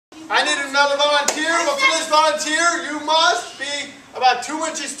another volunteer, but for this volunteer, you must be about 2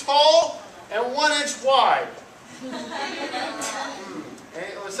 inches tall and 1 inch wide.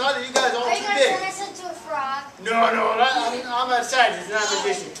 Hey, Osada, you guys are all too big. Are you going to turn us into a frog? No, I'm a scientist, not a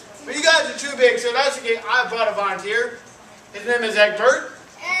magician. But you guys are too big, so that's okay. I brought a volunteer. His name is Eggbert,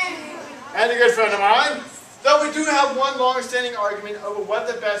 and a good friend of mine. Though we do have one long-standing argument over what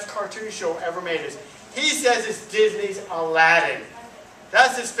the best cartoon show ever made is. He says it's Disney's Aladdin.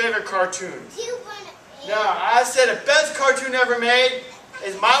 That's his favorite cartoon. No, I said the best cartoon ever made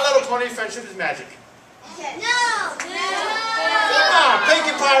is My Little Pony: Friendship is Magic. No! Come on,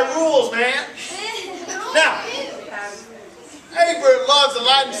 Pinkie Pie rules, man. Now, Eggbert loves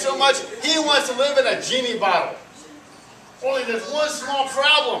Aladdin so much, he wants to live in a genie bottle. Only there's one small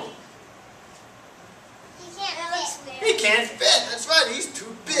problem. He can't fit. That's right, he's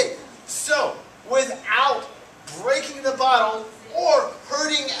too big. So, without breaking the bottle or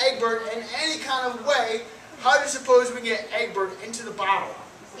hurting Eggbert in any kind of way, how do you suppose we get Eggbert into the bottle?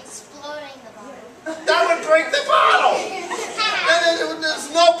 Exploding the bottle. That would break the bottle! And there's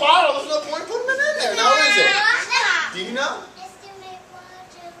no bottle, there's no point putting it in there, now is it? Do you know?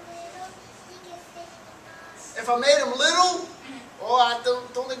 If I made him little, well, I don't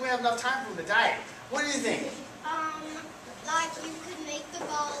think we have enough time for him to diet. What do you think? Like you could make the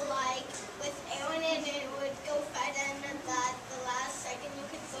ball like with air in it and it would go fat and then the last second you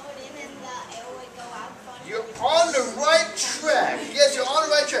could throw it in and the air would go out funny. You're on the right track. Yes, you're on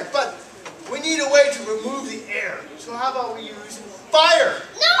the right track, but we need a way to remove the air. So how about we use fire?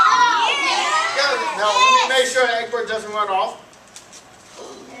 No! Yeah, now let me make sure Eggbert doesn't run off.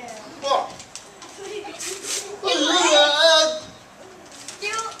 Look.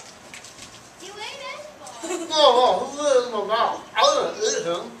 No. I don't eat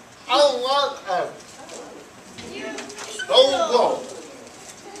him. I don't want go.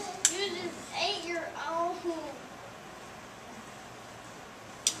 You just ate your own.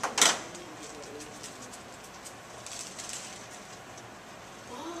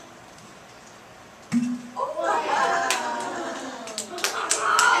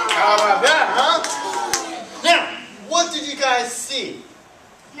 How about that, huh? Now, what did you guys see?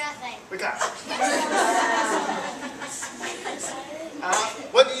 Nothing.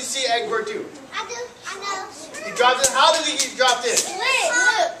 What did you see Eggbert do? I know. He dropped it. How did he get dropped in?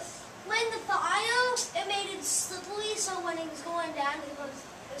 Look. When the fire, it made it slippery, so when it was going down, it was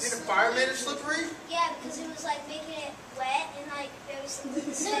Did the fire made it slippery? Yeah, because it was like making it wet and like there was something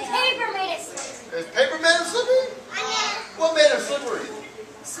to stay up. Paper made it slippery. Paper made it slippery? I know. What made it slippery?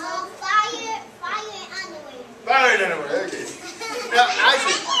 Fire underwear. Fire underwear. Okay. Now,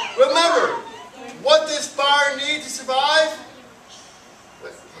 actually, remember what this fire needs to survive.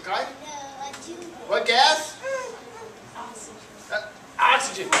 Okay. What gas?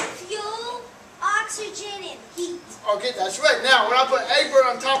 Oxygen. Fuel, oxygen, and heat. Okay, that's right. Now, when I put Eggbert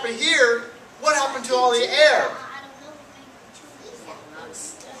on top of here, what happened to all the air?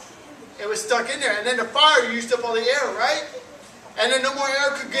 It was stuck in there, and then the fire used up all the air, right? And then no more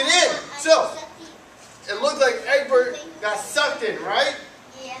air could get in. So, it looked like Eggbert got sucked in, right?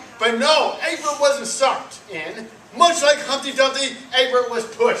 Yeah. But no, Eggbert wasn't sucked in. Much like Humpty Dumpty, Eggbert was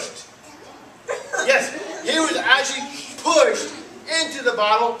pushed. Yes, he was actually pushed into the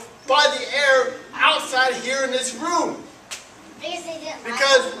bottle by the air outside here in this room.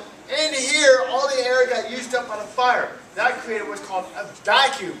 Because in here, all the air got used up by the fire. That created what's called a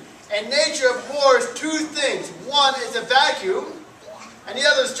vacuum. And nature abhors two things. One is a vacuum, and the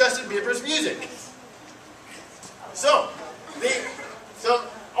other is Justin Bieber's music. So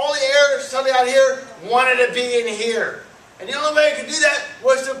all the air suddenly out here wanted to be in here. And the only way I could do that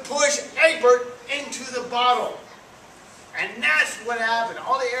was to push Eggbert into the bottle. And that's what happened.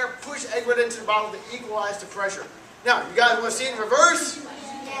 All the air pushed Eggbert into the bottle to equalize the pressure. Now, you guys want to see it in reverse?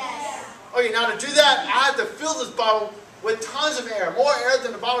 Yes. Okay, now to do that, I have to fill this bottle with tons of air. More air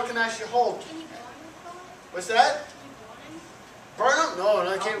than the bottle can actually hold. Can you burn them? What's that? Burn them? No,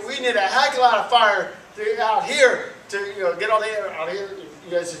 I can't. We need a heck of a lot of fire out here to get all the air out of here.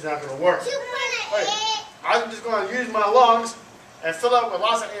 You guys, it's not going to work. Right. I'm just going to use my lungs and fill up with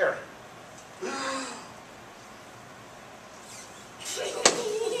lots of air.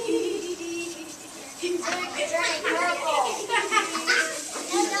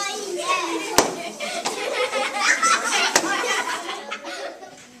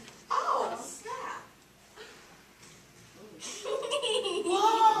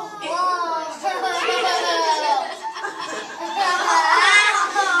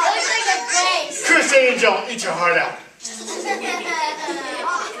 Angel, eat your heart out. There we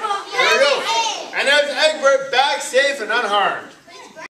go. And there's Eggbert back safe and unharmed.